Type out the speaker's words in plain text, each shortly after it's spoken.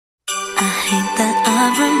I hate that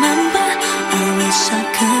I remember. I wish I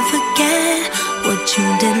could forget what you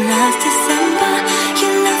did last December. You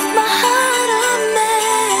left my heart a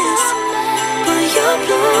mess, but you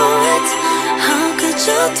blew it. How could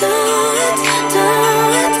you do it? Do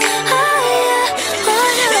it? Oh yeah, oh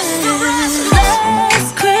yeah.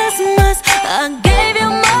 Last Christmas I gave you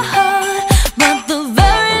my heart, but the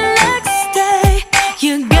very next day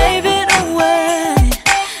you gave it away.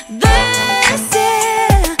 This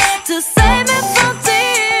year, to save me from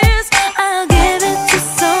tears, I'll give it to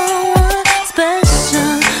someone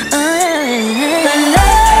special. The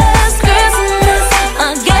last Christmas I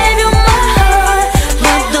gave you my heart,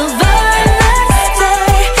 but the very next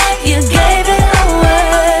day you gave it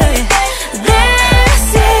away. This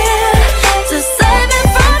year, to save me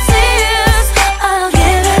from tears, I'll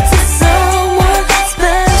give it to someone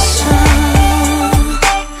special.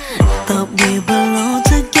 Thought we belonged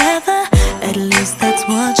together, at least that's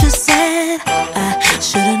what you said. I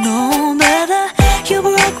should've known better. You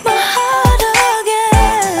broke my heart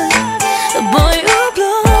again. Boy, you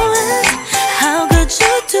blew it. How could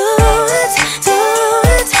you do it? Do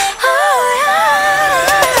it? Oh yeah.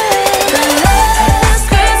 The last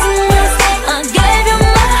Christmas I gave you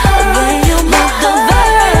my heart, but the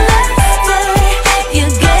very next day you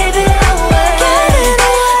gave it away.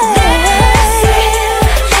 This year,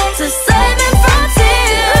 to save me from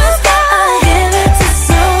tears, I'll give it to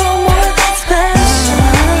someone special.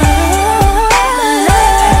 The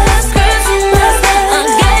last Christmas I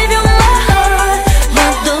gave you my heart,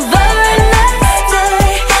 but the very next day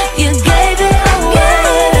you gave it away.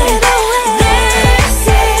 This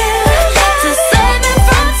year, to save me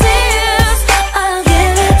from tears, I'll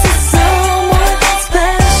give it to someone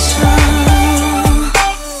special.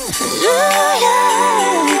 Ooh,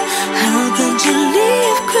 yeah. How could you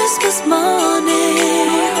leave Christmas morning?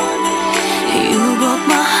 You broke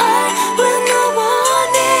my heart with no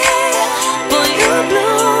warning. Boy, you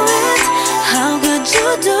blew it. How could you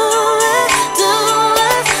do it? Do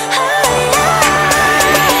it? Oh yeah.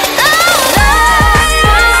 Last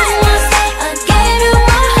Christmas I gave you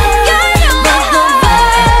my heart, but the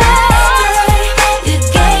very next day you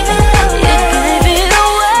gave it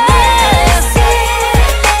away. This year,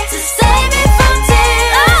 to save me from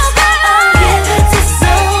tears, I'll give it to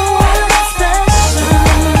someone special.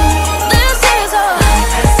 This is all.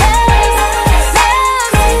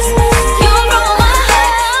 You broke my heart. You broke my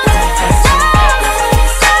heart.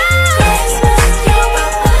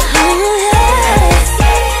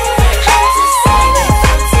 To save me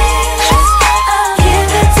from tears, I'll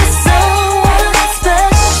give it to someone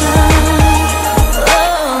special.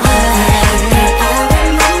 Oh, I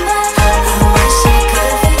remember. I wish I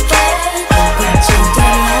could forget what you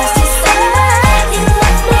did last December. You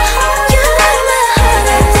left my heart. You left my heart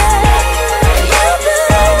again. You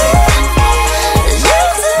blew it. You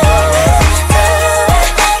do it.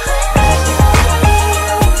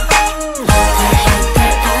 I hate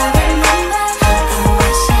that I remember. I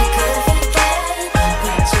wish I could forget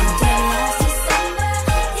what you did last December.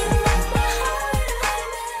 You left my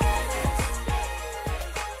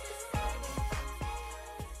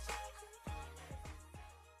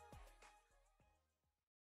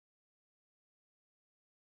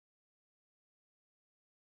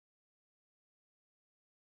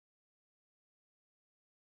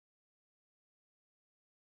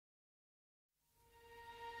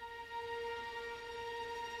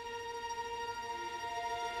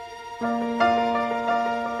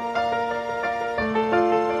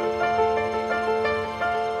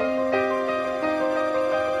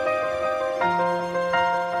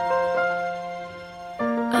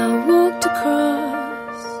I walked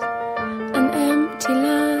across an empty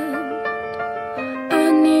land.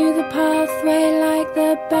 I knew the pathway like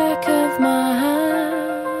the back of my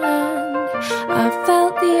hand. I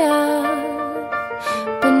felt the earth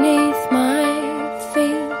beneath my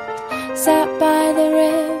feet. Sat by the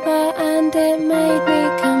river and it made me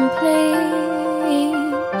complete.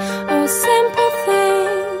 Oh, simple thing,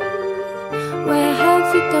 where have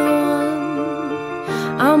you gone?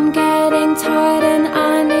 I'm getting tired and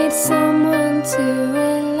I need someone to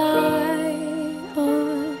rely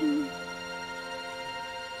on.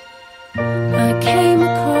 I came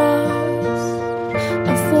across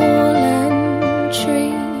a fallen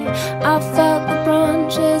tree. I felt the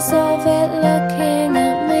branches of it looking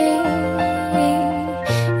at me.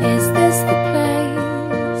 Is this the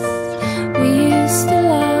place we used to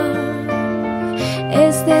love?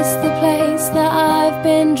 Is this the place that I've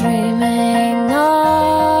been dreaming of?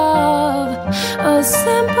 Oh,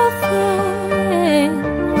 simple thing,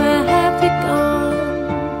 where have you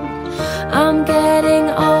gone? I'm getting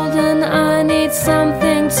old and I need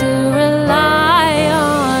something to relax.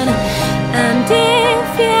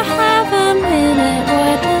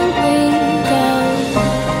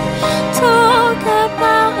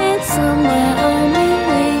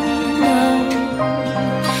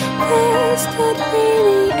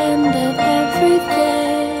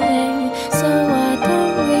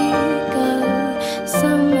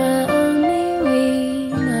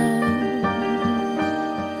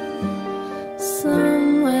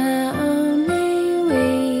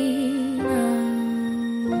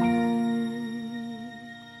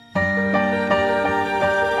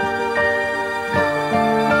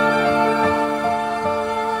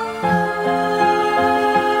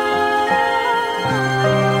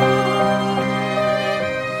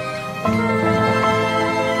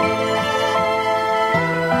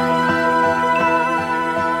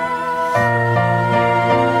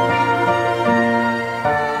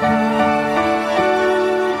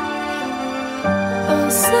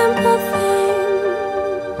 poor thing,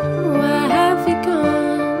 where have you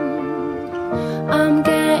gone? I'm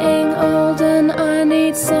getting old and I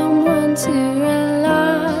need someone to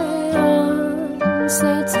rely on. So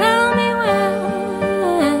tell me when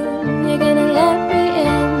you're gonna let me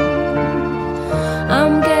in.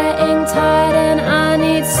 I'm getting tired and I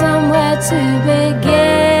need somewhere to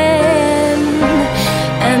begin.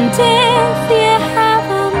 And if you have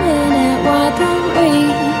a minute, why don't we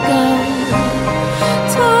go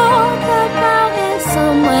talk about it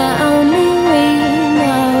somewhere only we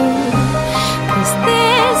know? 'Cause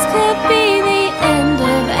this could be the end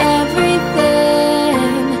of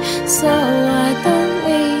everything. So why don't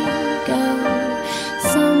we go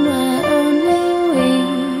somewhere only we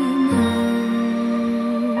know?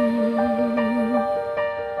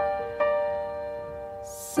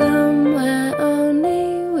 Somewhere only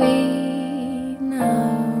we know.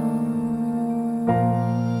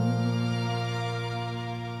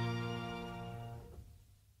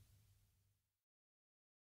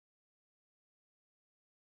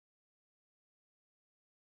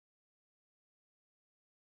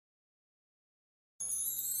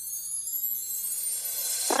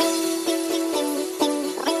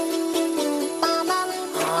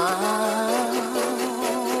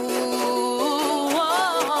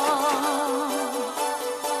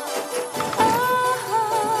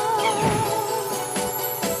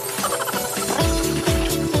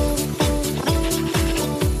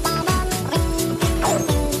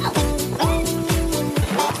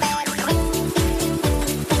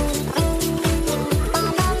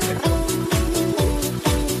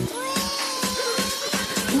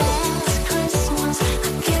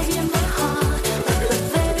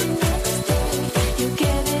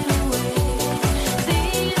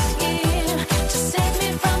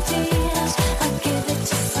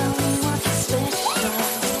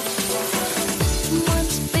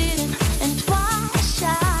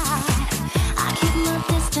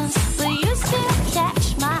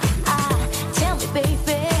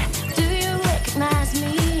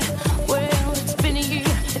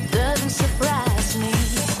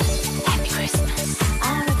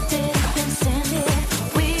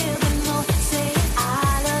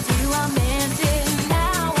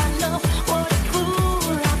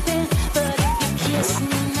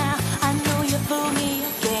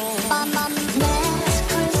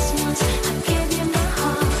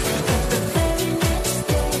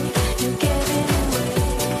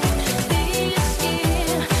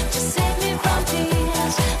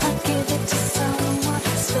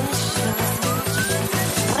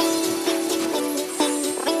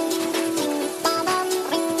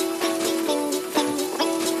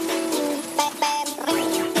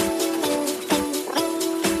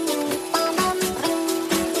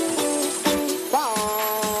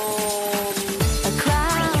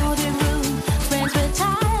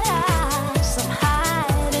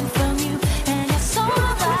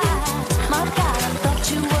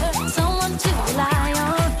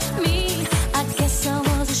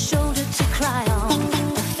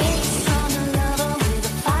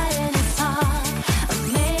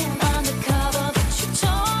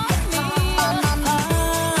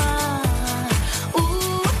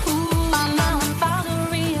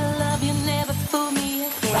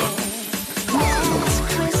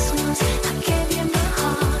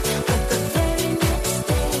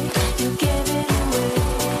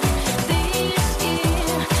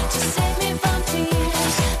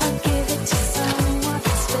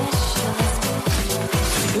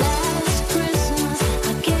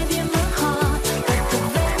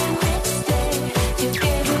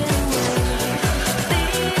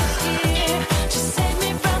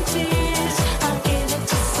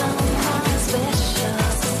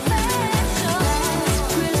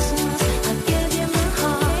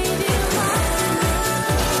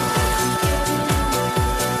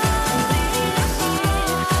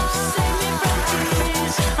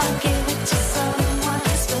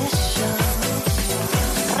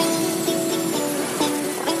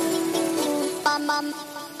 mum.